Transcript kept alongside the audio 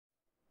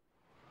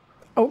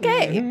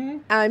Okay,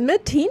 I'm a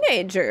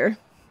teenager.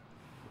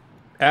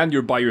 And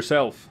you're by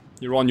yourself.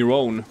 You're on your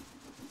own.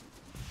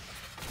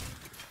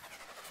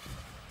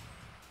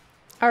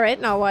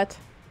 Alright, now what?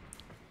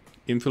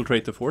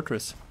 Infiltrate the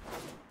fortress.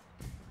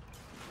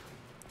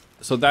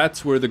 So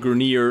that's where the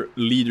Grineer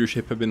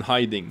leadership have been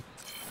hiding.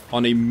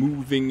 On a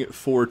moving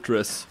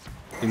fortress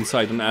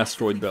inside an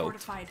asteroid belt.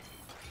 Fortified.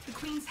 The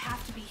queens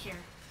have to be here.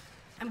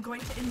 I'm going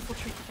to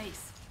infiltrate the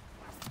base.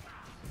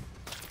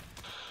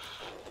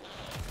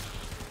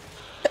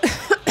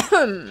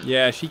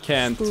 Yeah, she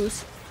can't.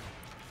 Who's?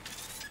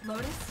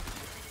 Lotus,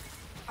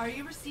 are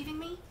you receiving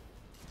me?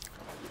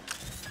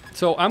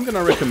 So I'm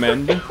gonna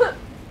recommend...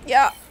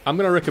 Yeah. I'm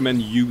gonna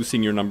recommend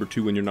using your number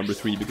 2 and your number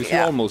 3 because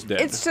you're almost dead.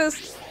 It's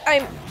just,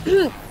 I'm...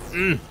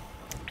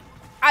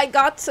 I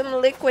got some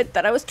liquid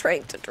that I was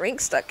trying to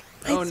drink stuck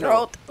in my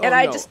throat. Oh, and no.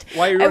 I just...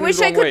 Why are you I running wish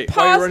the I wrong could way? pause.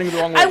 Why are you running the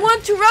wrong way? I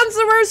want to run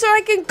somewhere so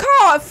I can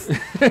cough.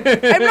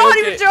 I'm not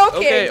even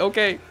joking.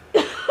 Okay.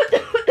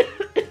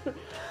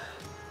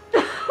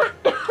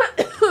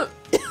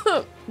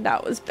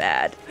 That was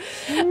bad.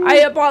 I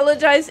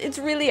apologize. It's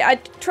really,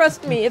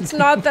 trust me, it's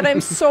not that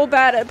I'm so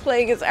bad at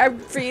playing it. I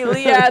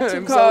really had to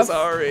I'm cough. so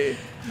sorry.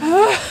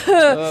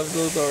 I'm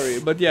so sorry.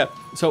 But yeah,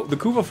 so the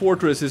Kuva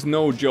Fortress is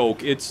no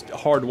joke. It's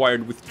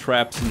hardwired with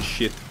traps and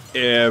shit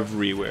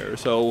everywhere.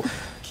 So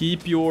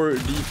keep your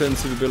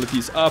defensive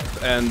abilities up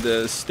and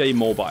stay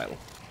mobile.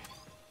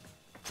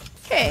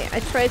 Okay,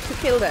 I tried to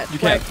kill that. You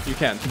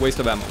can't. Waste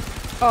of ammo.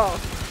 Oh.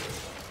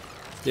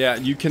 Yeah,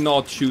 you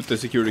cannot shoot the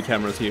security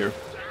cameras here.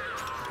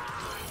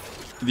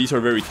 These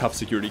are very tough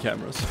security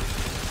cameras.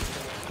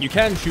 You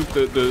can shoot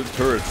the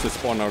turrets that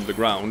spawn out of the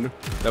ground.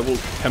 That will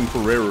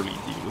temporarily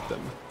deal with them.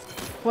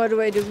 What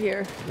do I do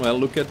here? Well,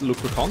 look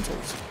for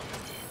consoles.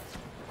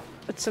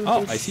 What's something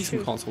Oh, I see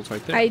some consoles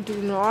right there. I do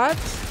not.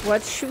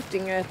 What's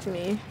shooting at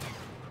me?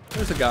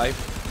 There's a guy.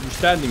 You're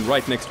standing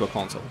right next to a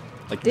console.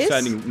 Like This?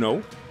 you're standing.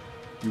 No,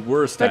 you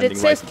were standing. But it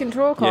says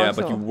control console. Yeah,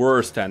 but you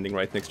were standing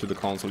right next to the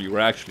console. You were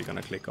actually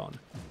gonna click on.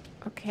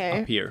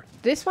 Okay. Up here.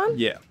 This one?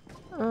 Yeah.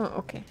 Oh,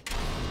 okay.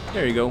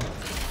 There you go.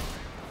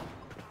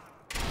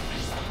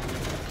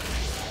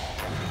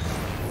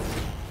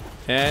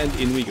 And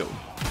in we go.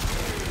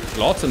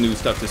 Lots of new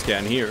stuff to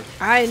scan here.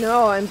 I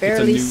know, I'm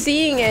barely new-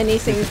 seeing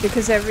anything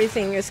because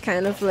everything is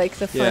kind of like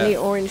the funny Yeah.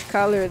 orange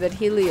color that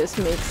Helios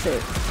makes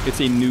it. It's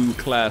a new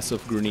class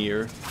of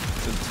Grineer.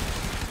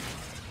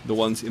 The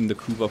ones in the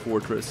Kuva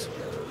Fortress.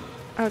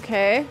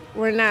 Okay,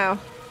 where now?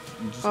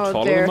 Just Oh,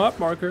 follow there. the map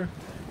marker.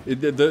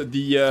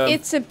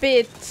 It's a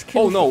bit...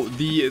 Oh no,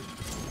 the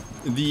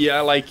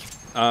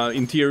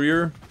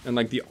interior and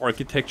like the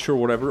architecture,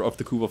 whatever, of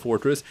the Kuva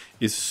Fortress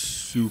is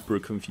super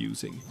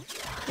confusing.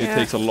 It Yeah.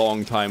 takes a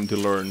long time to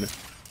learn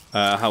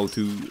how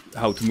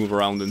to move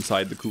around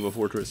inside the Kuva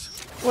Fortress.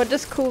 What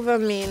does Kuva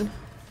mean?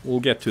 We'll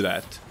get to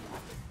that.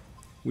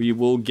 We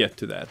will get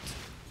to that.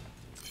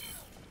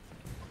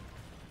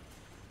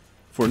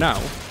 For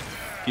now,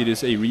 it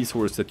is a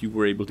resource that you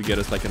were able to get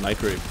as like a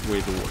nitrate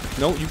wave reward.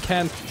 No, you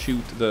can't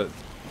shoot the...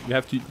 You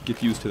have to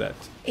get used to that.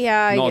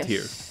 Yeah, I Not guess.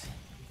 here.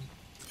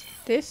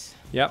 This?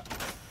 Yeah.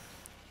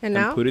 And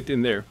now? Put it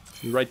in there.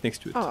 Right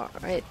next to it. Oh,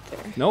 right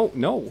there.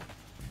 No.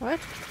 What?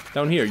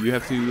 Down here, you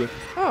have to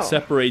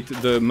separate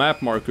the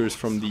map markers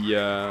from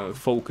the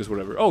focus,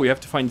 whatever. Oh, you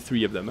have to find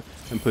 3 of them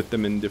and put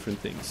them in different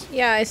things.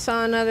 Yeah, I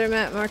saw another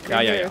map marker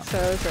here, so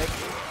I was like...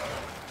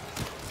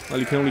 Well,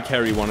 you can only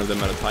carry one of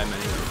them at a time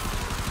anyway.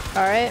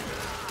 Alright.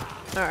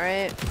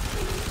 Alright.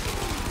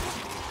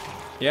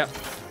 Yeah.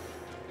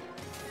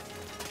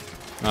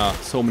 Ah,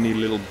 so many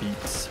little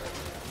beats.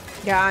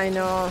 Yeah, I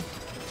know.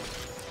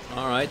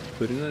 Alright,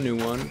 put in a new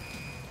one.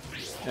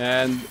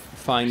 And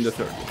find the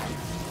 3rd one.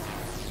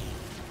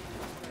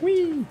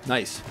 Whee!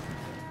 Nice.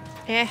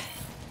 Eh.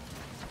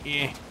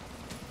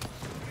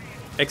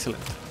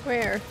 Excellent.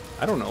 Where?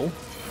 I don't know.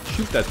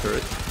 Shoot that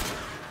turret.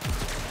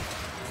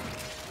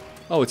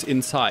 Oh, it's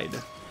inside.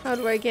 How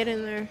do I get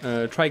in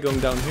there? Try going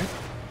down here.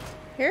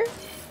 Here?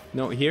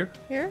 No, here.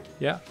 Here?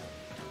 Yeah.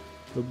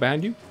 Look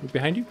behind you. Look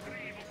behind you.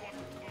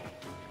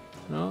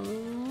 No.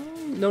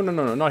 No,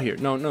 not here.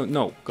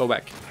 No. Go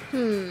back.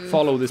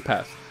 Follow this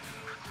path.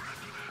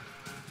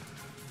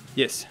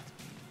 Yes.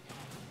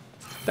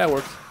 That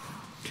works.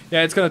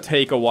 Yeah, it's gonna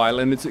take a while,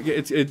 and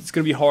it's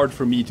gonna be hard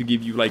for me to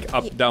give you like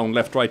up, down,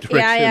 left, right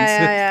directions.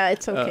 Yeah.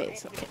 It's okay.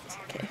 It's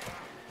okay.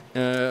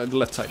 The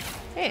left side.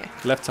 Yeah.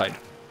 Left side.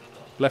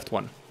 Left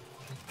one.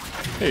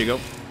 There you go.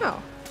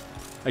 Oh.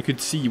 I could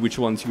see which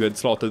ones you had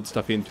slotted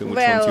stuff into and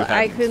which ones you Well,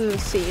 I hadn't. couldn't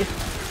see.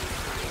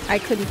 I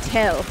couldn't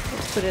tell.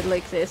 Let's put it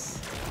like this.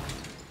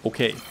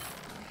 Okay.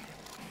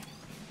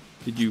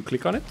 Did you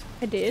click on it?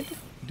 I did.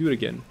 Do it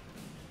again.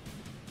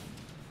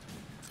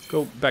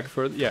 Go back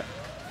further. Yeah.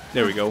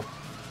 There we go.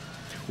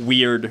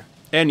 Weird.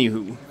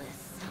 Anywho.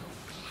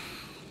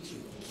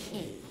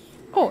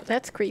 Oh,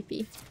 that's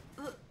creepy.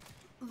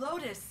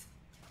 Lotus,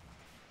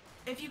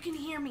 if you can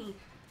hear me,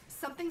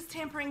 something's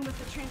tampering with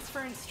the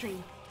transference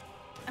stream.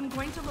 I'm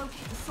going to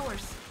locate the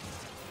source.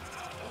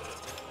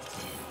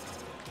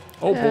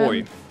 Oh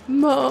boy.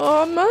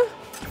 Mom?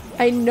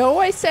 I know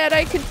I said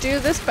I could do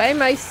this by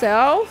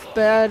myself,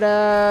 but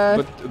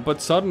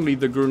But suddenly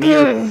the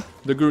Grineer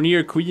the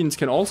Grineer queens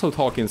can also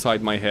talk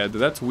inside my head.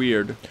 That's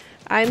weird.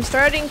 I'm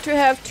starting to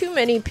have too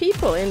many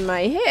people in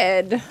my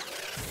head.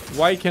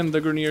 Why can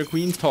the Grineer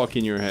queens talk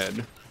in your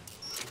head?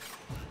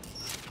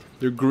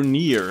 They're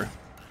Grineer.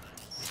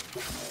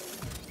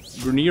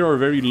 Grineer are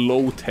very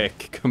low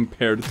tech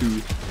compared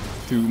to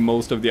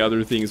most of the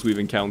other things we've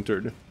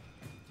encountered.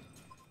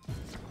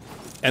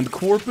 And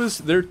Corpus,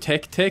 they're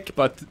tech,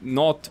 but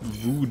not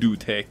voodoo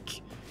tech.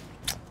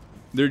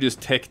 They're just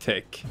tech.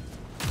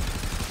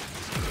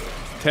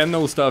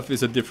 Tenno stuff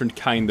is a different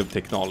kind of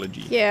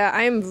technology. Yeah,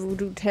 I'm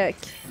voodoo tech.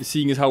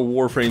 Seeing as how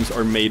Warframes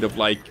are made of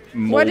like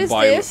mobile... What is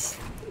this?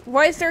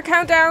 Why is there a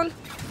countdown?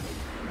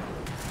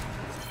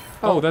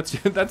 Oh, that's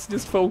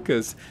just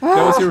focus.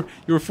 That was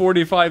your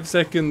 45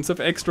 seconds of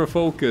extra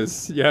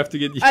focus. You have to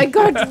get... I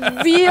got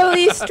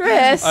really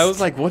stressed. I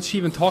was like, what's she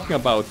even talking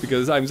about?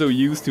 Because I'm so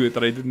used to it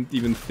that I didn't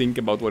even think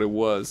about what it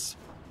was.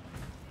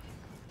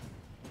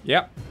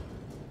 Yeah.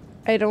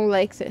 I don't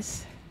like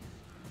this.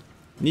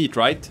 Neat,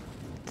 right?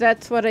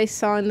 That's what I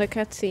saw in the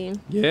cutscene.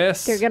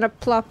 Yes. They're gonna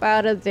plop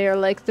out of there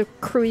like the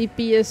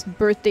creepiest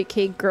birthday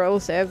cake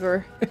girls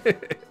ever.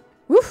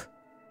 Woof!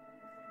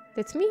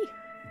 That's me.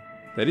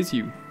 That is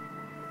you.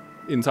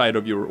 Inside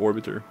of your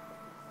orbiter.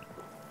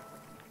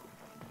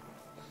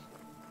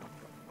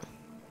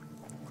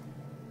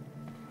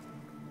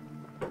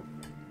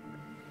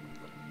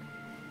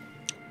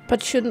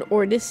 But shouldn't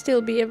Ordis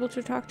still be able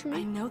to talk to I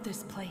me? know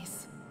this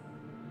place.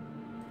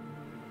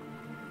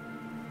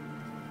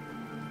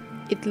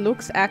 It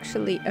looks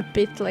actually a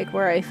bit like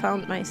where I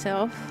found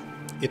myself.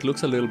 It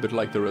looks a little bit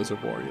like the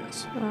reservoir,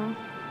 yes. Oh.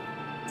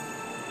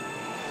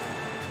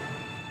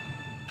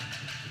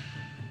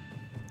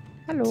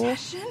 Hello.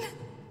 Teshin?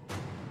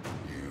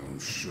 You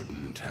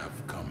shouldn't have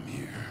come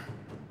here.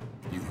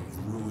 You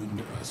have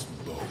ruined us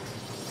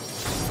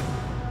both.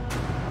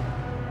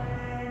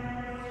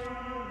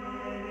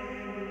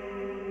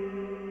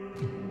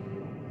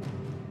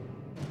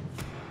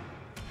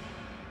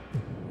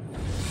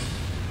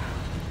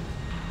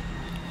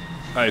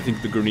 I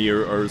think the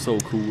Grineer are so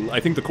cool. I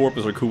think the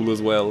Corpus are cool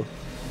as well.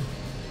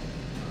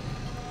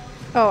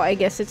 Oh, I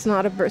guess it's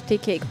not a birthday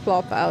cake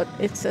plop out.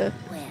 It's a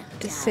Well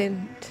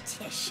descent.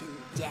 Teshin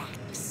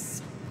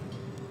Dax.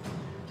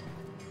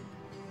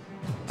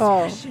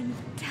 Oh. Teshin,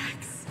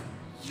 Dax,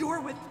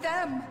 you're with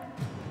them.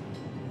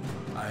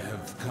 I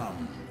have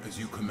come as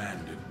you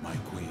commanded, my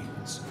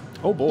queens.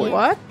 Oh boy.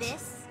 What?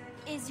 This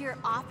is your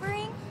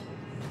offering?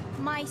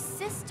 My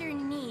sister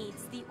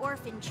needs the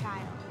orphan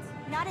child,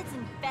 not its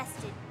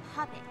infested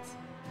puppet.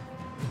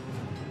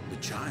 The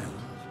child?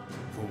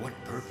 For what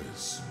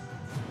purpose?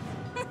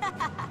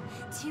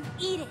 To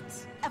eat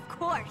it, of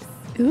course.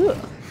 Ugh.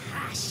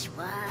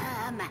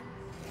 Hushworm.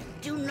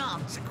 Do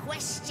not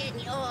question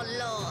your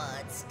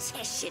lords,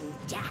 Teshin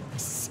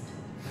Dax.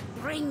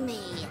 Bring me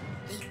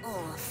the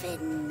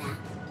orphan.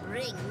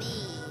 Bring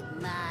me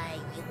my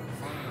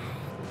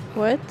Yuvan.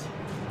 What?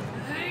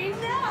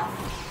 Enough!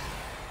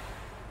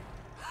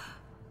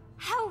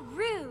 How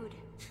rude.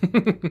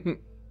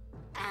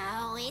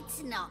 Oh,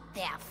 it's not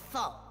their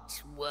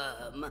fault,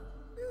 worm.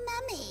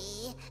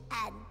 Mummy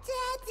and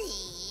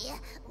Daddy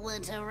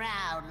weren't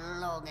around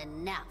long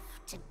enough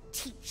to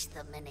teach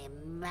them any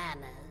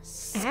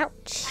manners.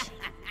 Ouch.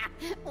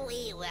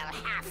 We will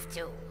have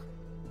to.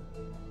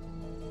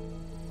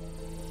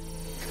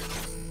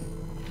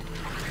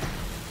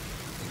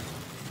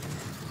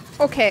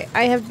 Okay,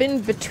 I have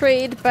been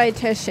betrayed by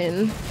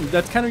Teshin.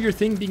 That's kind of your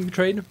thing, being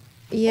betrayed?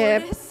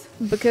 Yep, Ordis?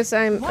 because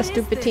I'm What a is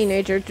stupid this?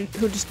 teenager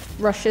who just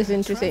rushes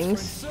into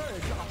things. Surge,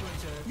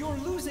 operator. You're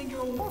losing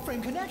your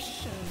Warframe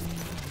connection.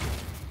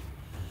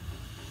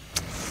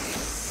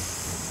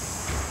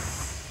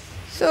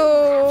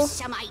 So,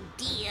 Some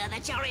idea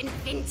that you're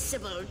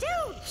invincible,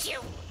 don't you?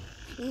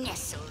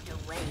 Nestled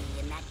away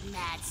in that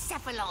mad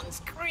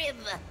Cephalon's crib.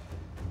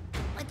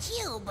 But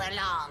you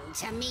belong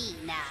to me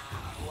now.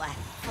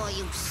 For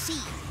you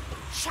see,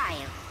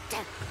 child,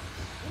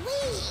 we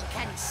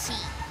conceived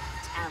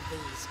of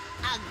these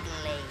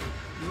ugly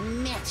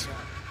metal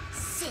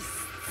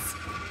cysts.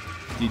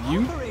 Did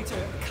you?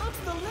 Operator, cut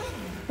the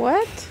limb.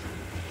 what?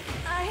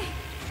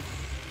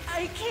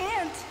 I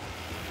can't.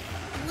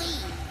 We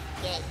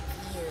gave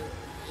you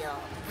your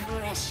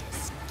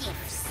precious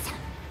gifts.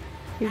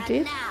 You And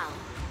did? now,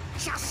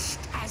 just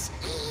as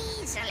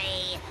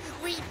easily,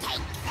 we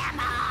take them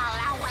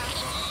all away.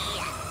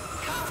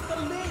 Cut the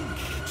link.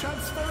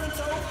 Transference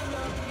over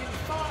in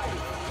 5,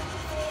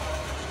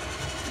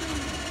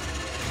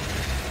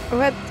 4,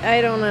 What?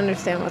 I don't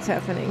understand what's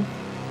happening.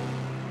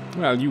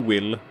 Well, you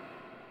will.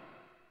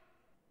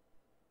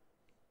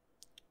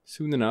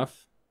 Soon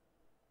enough.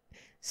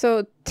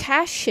 So,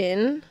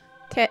 Teshin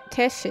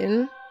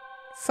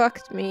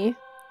fucked me,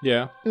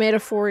 Yeah.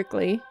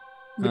 metaphorically,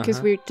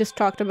 because we just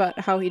talked about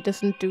how he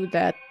doesn't do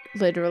that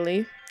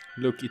literally.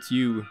 Look, it's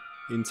you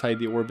inside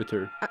the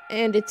orbiter.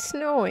 And it's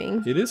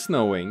snowing It is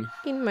snowing.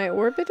 in my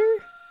orbiter?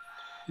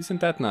 Isn't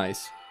that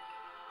nice?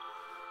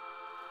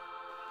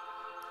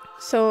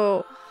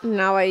 So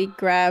now I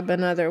grab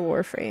another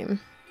Warframe.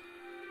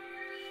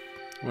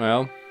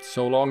 Well,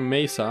 so long,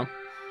 Mesa.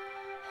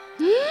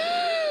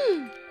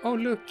 Oh,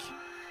 look.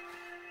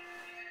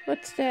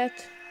 What's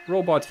that?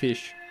 Robot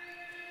fish.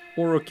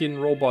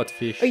 Orokin robot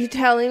fish. Are you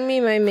telling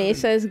me my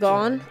Mesa is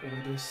gone?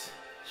 Orders.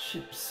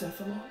 Ship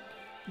Cephalon?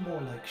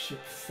 More like ship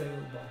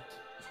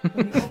Failbot.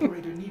 When the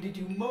operator needed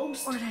you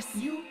most, Orders,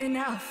 you...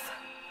 enough.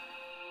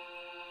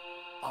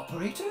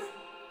 Operator?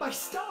 My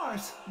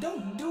stars!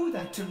 Don't do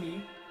that to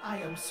me. I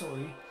am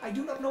sorry. I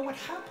do not know what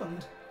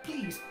happened.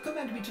 Please,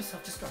 command me to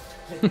self-destruct.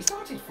 Let me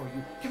start it for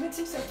you.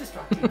 Commencing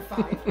self-destruct in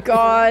 5...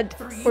 God,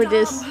 4, 3, for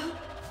this. Stop.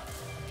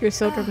 You're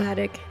so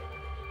dramatic.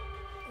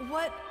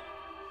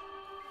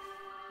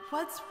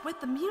 What's with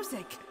the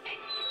music?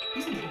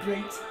 Isn't it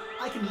great?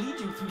 I can lead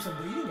you through some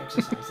breathing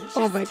exercises.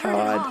 Oh my Turn it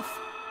god. off.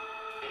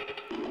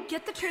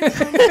 Get the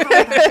transference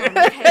power back on,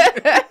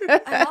 okay?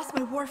 I lost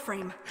my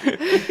Warframe.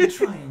 Keep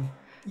trying.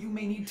 You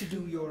may need to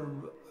do your,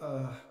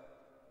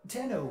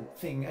 Tenno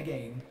thing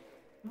again.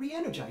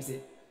 Re-energize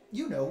it.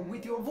 You know,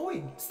 with your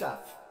void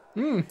stuff.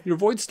 Your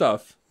void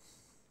stuff.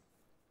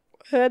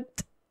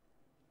 What?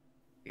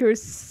 You're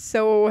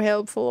so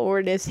helpful,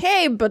 Ordis.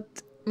 Hey,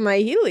 but my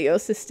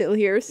Helios is still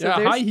here, so Yeah,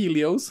 there's... hi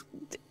Helios.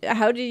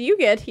 How did you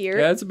get here?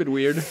 Yeah, it's a bit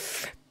weird.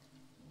 Okay,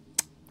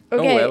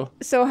 Oh well.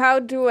 so how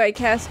do I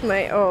cast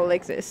my... Oh,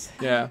 like this.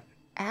 Yeah.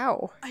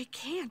 Ow. I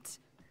can't.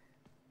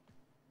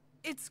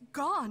 It's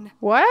gone.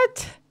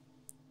 What?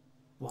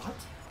 What?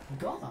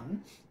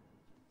 Gone?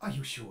 Are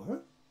you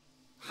sure?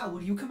 How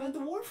will you command the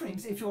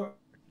Warframes if you're...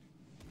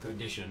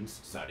 Conditions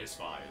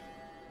satisfied.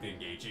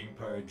 Engaging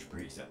purge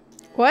preset.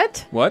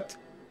 What? What?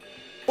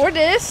 Purge?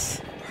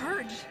 Ordis?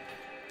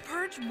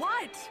 Purge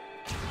what?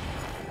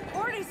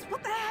 Orders,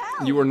 what the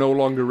hell? You are no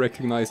longer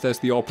recognized as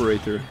the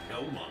operator.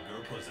 No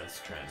longer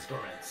possess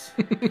transference.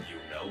 You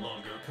no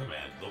longer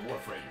command the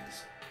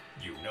Warframes.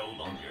 You no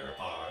longer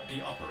are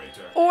the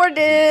operator.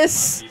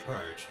 Ordis! You must be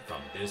purged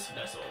from this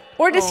vessel.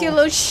 Ordis, you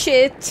little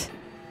shit.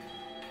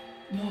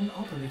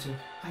 Non-operator,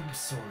 I'm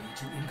sorry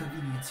to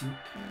inconvenience you,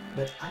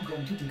 but I'm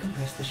going to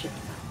decompress the ship.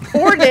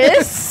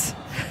 Ordis?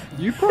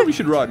 You probably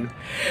should run.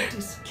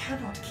 This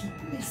cannot keep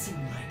missing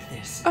like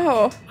this.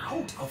 Oh,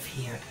 Out of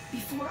here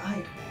before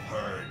I...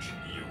 Purge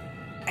you.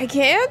 I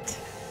can't?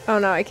 Oh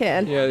no, I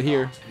can. Yeah,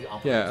 here. The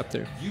operator. Yeah, up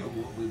there. You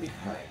will be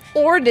purged.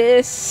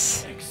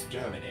 Ordis.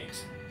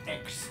 Exterminate.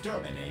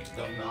 Exterminate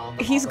the non.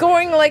 He's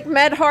going like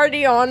Matt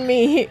Hardy on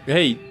me.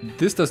 Hey,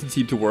 this doesn't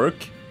seem to work.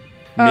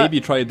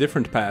 Maybe try a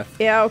different path.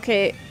 Yeah,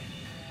 okay.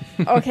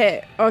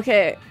 Okay,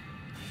 okay.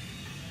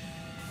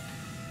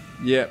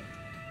 Yeah.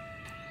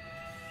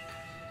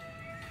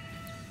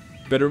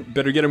 Better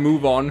get a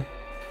move on.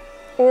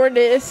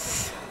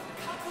 Ordis.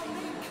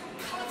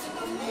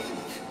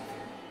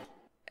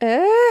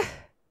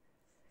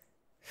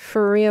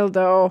 For real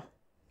though.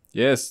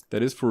 Yes,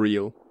 that is for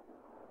real.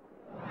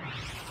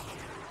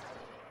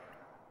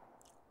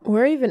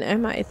 Where even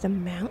am I? At the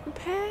mountain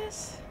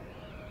pass?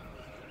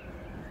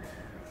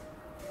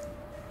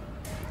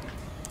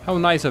 How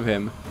nice of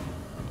him.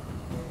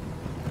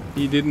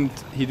 He didn't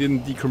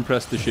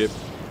decompress the ship.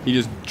 He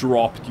just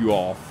dropped you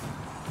off.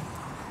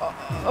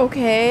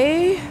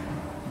 Okay.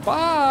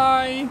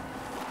 Bye.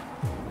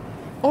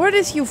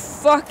 Ordis, you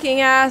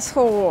fucking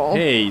asshole.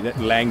 Hey, that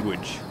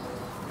language.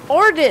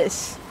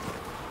 Ordis,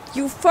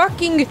 you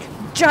fucking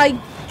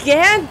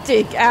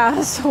gigantic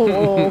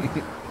asshole.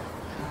 I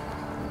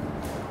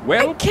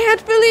Well,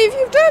 can't believe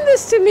you've done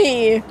this to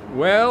me.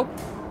 well.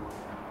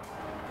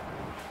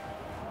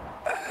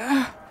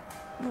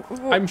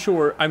 I'm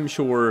sure.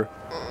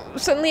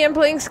 Suddenly I'm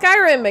playing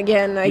Skyrim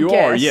again, I You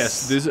guess. are,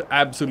 yes. This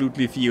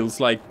absolutely feels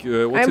like,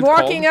 what's I'm it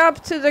walking called?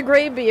 up to the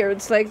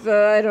Greybeards, like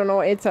the, I don't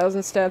know,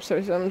 8,000 steps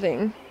or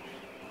something.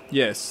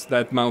 Yes,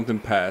 that mountain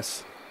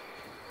pass.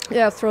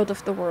 Yeah, Throat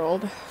of the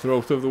World.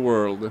 Throat of the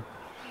world.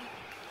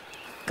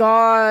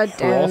 God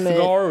damn it.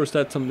 Hrothgar, or is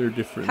that something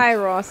different? High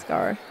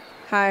Hrothgar.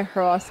 High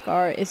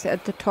Hrothgar is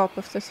at the top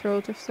of the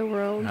Throat of the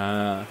World.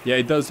 Ah, yeah,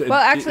 it does. Well,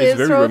 actually, it's the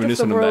very Throat of the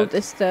reminiscent of World that.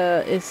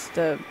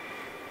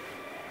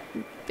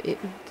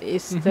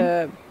 is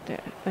the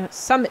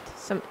summit.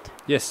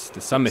 Yes,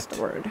 the summit. That's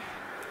the word.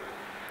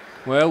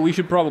 Well, we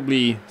should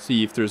probably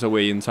see if there's a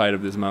way inside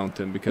of this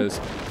mountain, because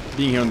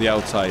being here on the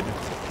outside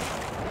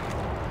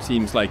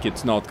seems like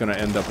it's not gonna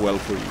end up well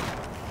for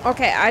you.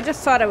 Okay, I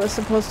just thought I was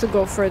supposed to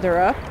go further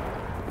up.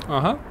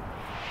 Uh-huh.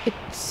 It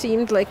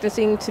seemed like the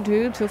thing to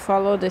do to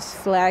follow this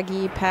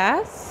flaggy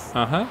path.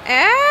 Uh-huh.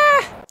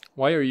 Ah!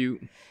 Why are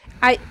you...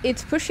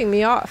 It's pushing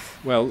me off.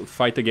 Well,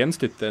 fight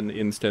against it then,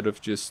 instead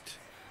of just...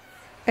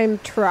 I'm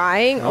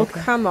trying. Oh,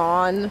 Okay. come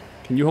on.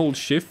 Can you hold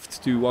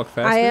shift to walk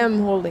faster? I am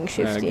holding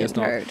shift I the guess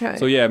entire not. time.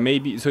 So yeah,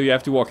 maybe... So you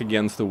have to walk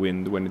against the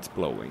wind when it's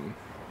blowing.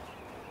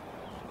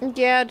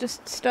 Yeah,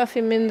 just stuff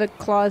him in the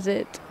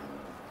closet.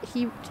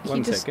 He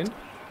One just... second.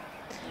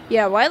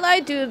 Yeah, while I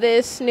do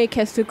this, Nick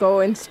has to go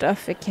and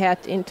stuff a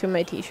cat into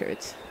my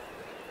t-shirts.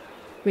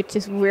 Which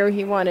is where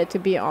he wanted to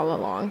be all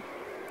along.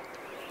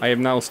 I have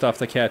now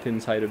stuffed a cat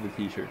inside of the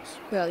t-shirts.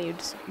 Well, you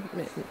just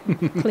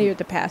cleared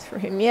the path for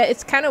him. Yeah,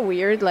 it's kind of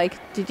weird. Like,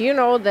 did you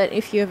know that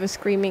if you have a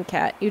screaming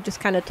cat, you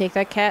just kind of take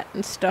that cat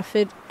and stuff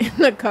it in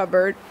the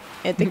cupboard,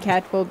 and the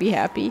cat will be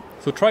happy?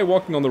 So try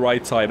walking on the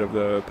right side of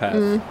the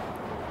path.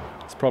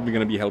 It's probably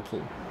going to be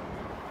helpful.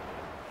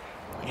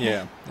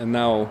 Yeah, and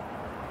now...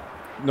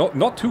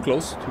 Not too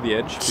close to the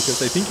edge, because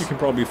I think you can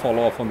probably fall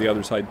off on the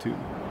other side too.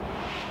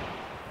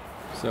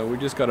 So we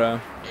just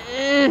gotta...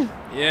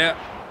 Yeah,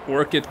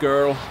 work it,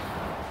 girl.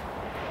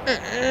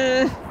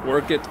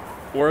 Work it,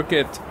 work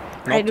it.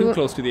 Not too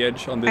close to the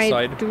edge on this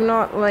side. I do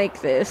not like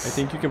this. I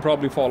think you can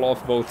probably fall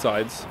off both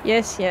sides.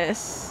 Yes,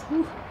 yes.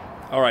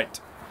 Alright.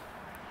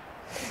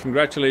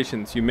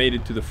 Congratulations, you made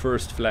it to the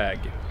first flag.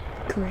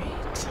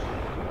 Great.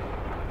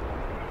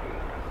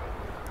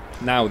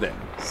 Now then.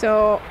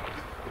 So...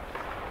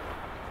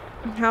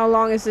 how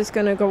long is this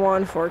gonna go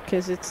on for?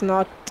 Because it's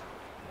not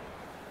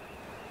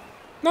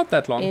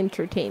that long.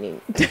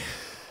 Entertaining.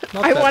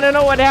 I want to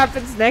know what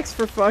happens next,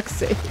 for fuck's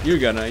sake. You're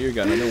gonna,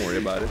 don't worry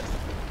about it.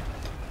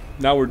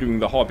 Now we're doing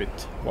the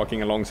Hobbit,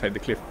 walking alongside the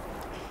cliff.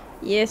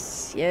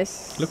 Yes,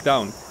 yes. Look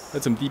down,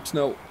 that's some deep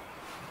snow.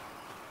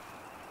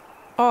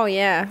 Oh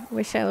yeah,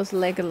 wish I was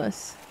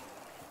Legolas.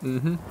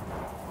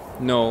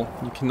 No,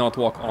 you cannot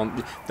walk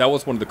on. That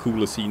was one of the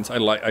coolest scenes. I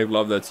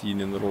love that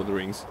scene in The Lord of the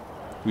Rings.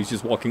 He's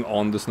just walking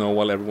on the snow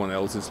while everyone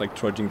else is like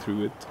trudging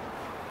through it.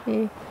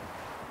 Hey.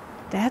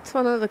 That's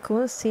one of the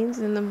coolest scenes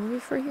in the movie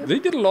for you? They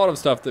did a lot of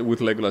stuff with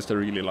Legolas that I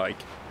really like.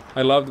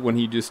 I loved when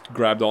he just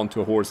grabbed onto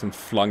a horse and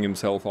flung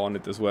himself on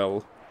it as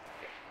well.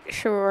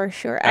 Sure.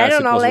 I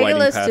don't know,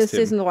 Legolas just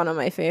isn't one of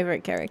my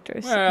favorite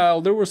characters.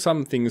 Well, there were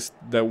some things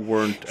that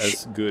weren't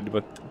as good,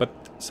 but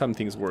some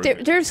things were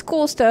good. There's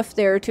cool stuff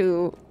there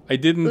too. I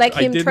didn't like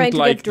him trying to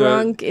like get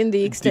drunk in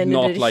the extended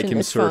edition. Did not like him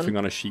surfing fun.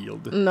 On a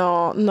shield.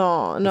 No.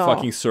 The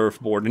fucking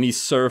surfboard, and he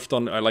surfed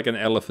on like an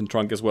elephant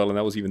trunk as well, and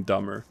that was even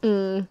dumber.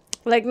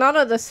 Like none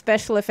of the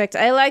special effects.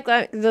 I like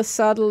the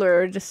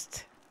subtler,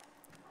 just.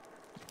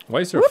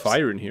 Why is there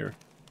fire in here?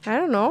 I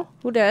don't know.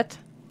 Who that?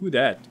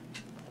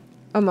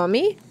 A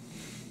mummy?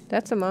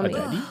 That's a mummy. A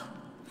daddy?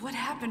 What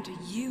happened to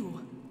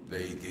you?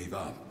 They gave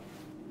up.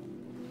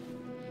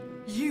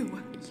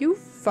 You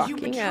fucking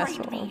betrayed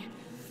asshole. Me.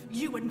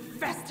 You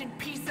infested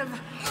piece of...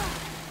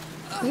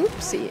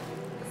 Oopsie.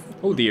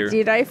 Oh dear.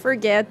 Did I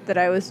forget that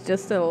I was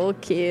just a little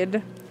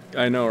kid?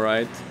 I know,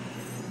 right?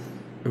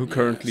 Who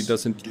currently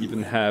doesn't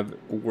even have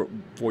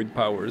void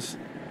powers.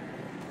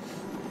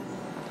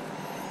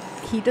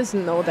 He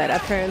doesn't know that,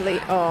 apparently.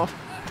 Oh,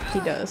 he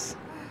does.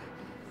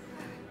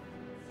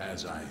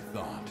 As I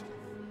thought.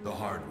 The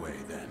hard way,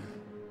 then.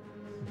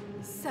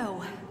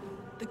 So,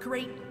 the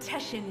great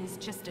Teshin is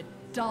just a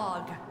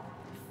dog,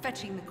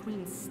 fetching the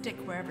queen's stick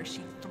wherever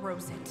she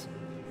throws it.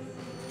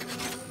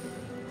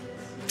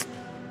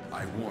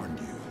 I warned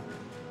you.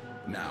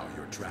 Now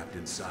you're trapped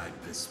inside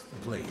this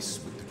place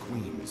with the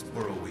queens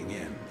burrowing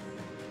in.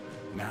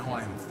 Now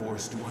I am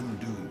forced to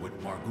undo what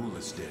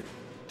Margulis did,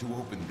 to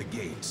open the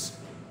gates,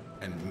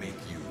 and make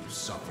you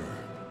suffer.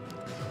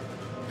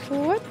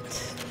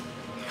 What?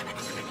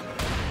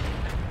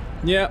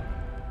 Yeah.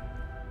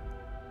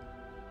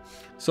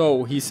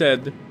 So, he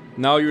said,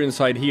 now you're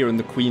inside here and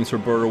the queens are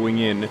burrowing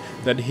in.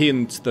 That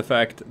hints the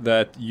fact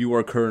that you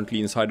are currently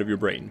inside of your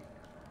brain.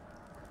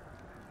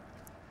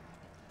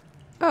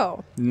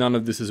 Oh. None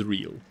of this is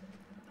real.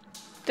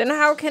 Then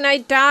how can I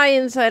die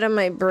inside of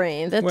my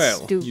brain? That's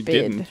stupid. Well, you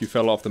didn't. You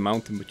fell off the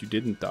mountain, but you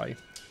didn't die.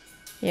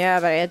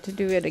 Yeah, but I had to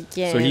do it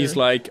again. So he's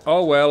like,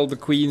 oh well, the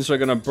queens are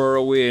gonna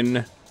burrow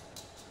in.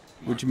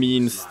 Which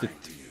means that...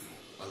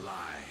 A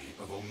lie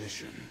of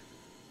omission.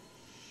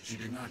 She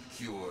did not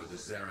cure the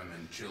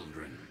Zariman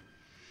children.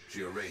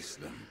 She erased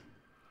them.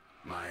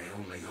 My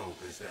only hope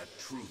is that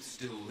truth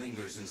still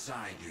lingers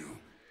inside you,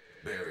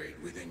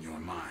 buried within your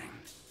mind.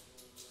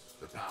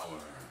 The power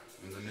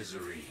and the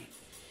misery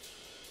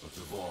of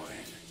the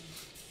void.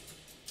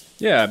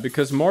 Yeah,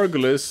 because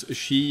Margulis,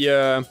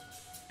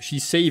 she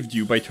saved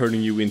you by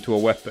turning you into a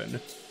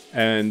weapon.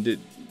 And,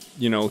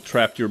 you know,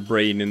 trapped your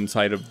brain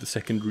inside of the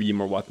second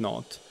dream or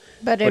whatnot.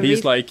 But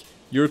he's like,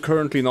 you're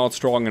currently not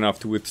strong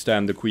enough to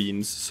withstand the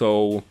queens,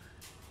 so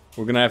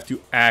we're gonna have to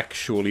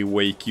actually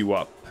wake you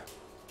up.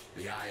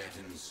 The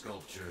Ayatin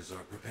sculptures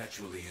are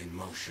perpetually in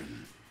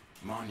motion.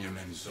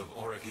 Monuments of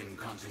Oregon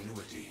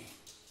continuity.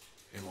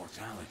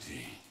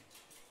 Immortality.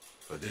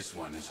 But this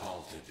one is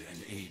halted and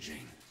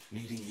aging,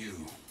 needing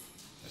you,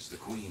 as the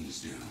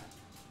queens do.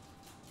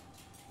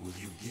 Will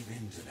you give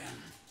in to them?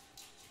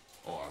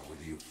 Or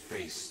will you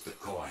face the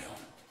coil?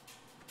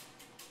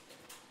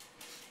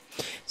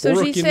 So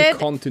Oregon she said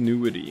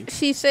continuity.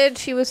 She said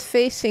she was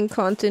facing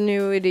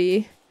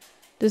continuity.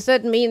 Does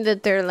that mean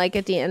that they're like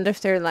at the end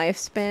of their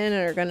lifespan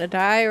and are gonna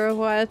die or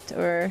what?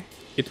 Or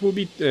it will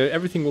be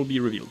everything will be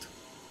revealed.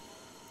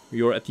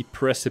 You're at the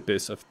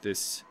precipice of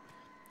this.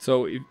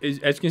 So as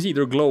you can see,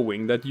 they're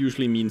glowing. That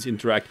usually means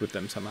interact with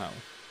them somehow.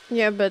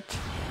 Yeah, but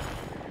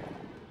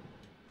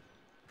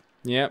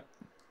yeah,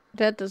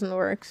 that doesn't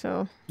work.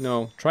 So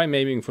no, try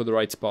aiming for the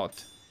right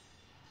spot.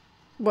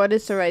 What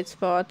is the right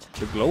spot?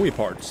 The glowy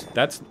parts.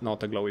 That's not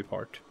the glowy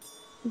part.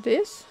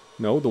 This?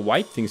 No, the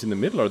white things in the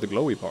middle are the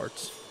glowy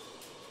parts.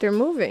 They're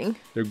moving.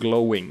 They're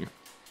glowing.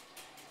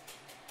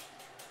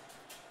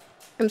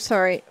 I'm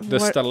sorry. The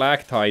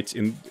stalactites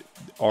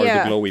are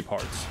the glowy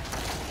parts.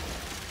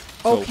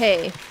 So,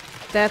 okay,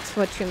 that's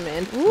what you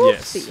meant.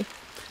 Whoopsie. Yes.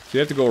 So you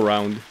have to go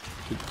around.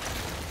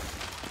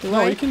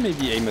 No, you can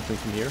maybe aim at them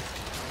from here.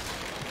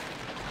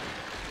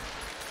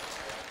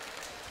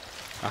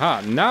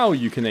 Aha, now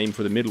you can aim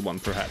for the middle one,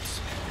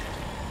 perhaps.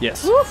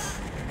 Yes. Woof.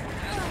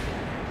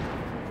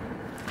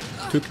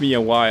 Took me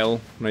a while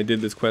when I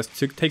did this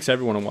quest. It takes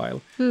everyone a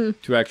while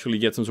to actually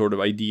get some sort of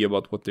idea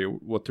about what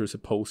they're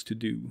supposed to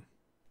do.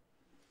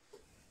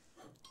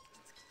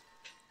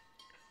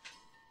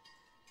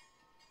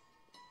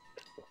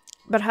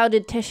 But how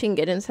did Teshin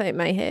get inside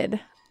my head?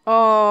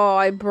 Oh,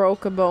 I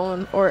broke a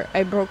bone, or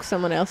I broke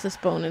someone else's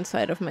bone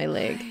inside of my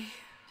leg.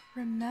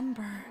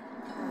 Remember.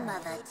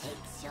 Mother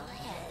takes your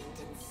hand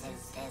and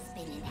says there's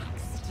been an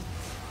accident.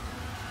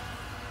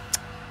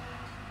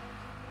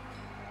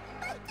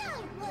 But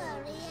don't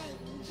worry,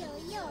 Angel,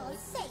 you're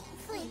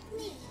safe with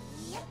me.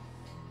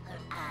 Her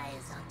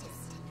eyes are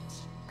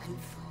distant,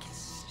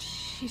 unfocused.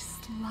 She's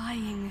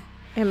lying.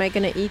 Am I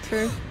gonna eat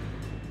her?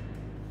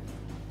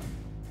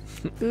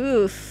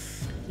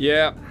 Oof.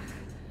 Yeah.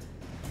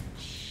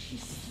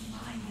 She's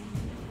lying.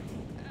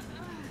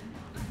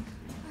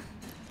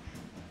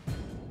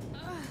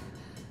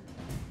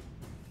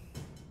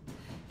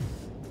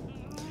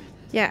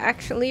 Yeah,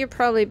 actually, you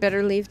probably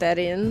better leave that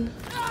in.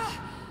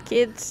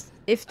 Kids,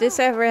 if this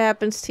ever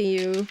happens to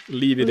you,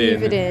 leave it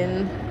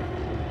in.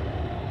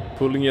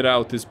 Pulling it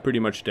out is pretty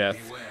much death.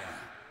 Beware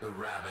the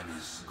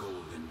ravenous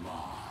golden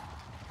maw.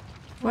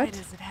 Why What?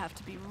 does it have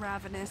to be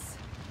ravenous?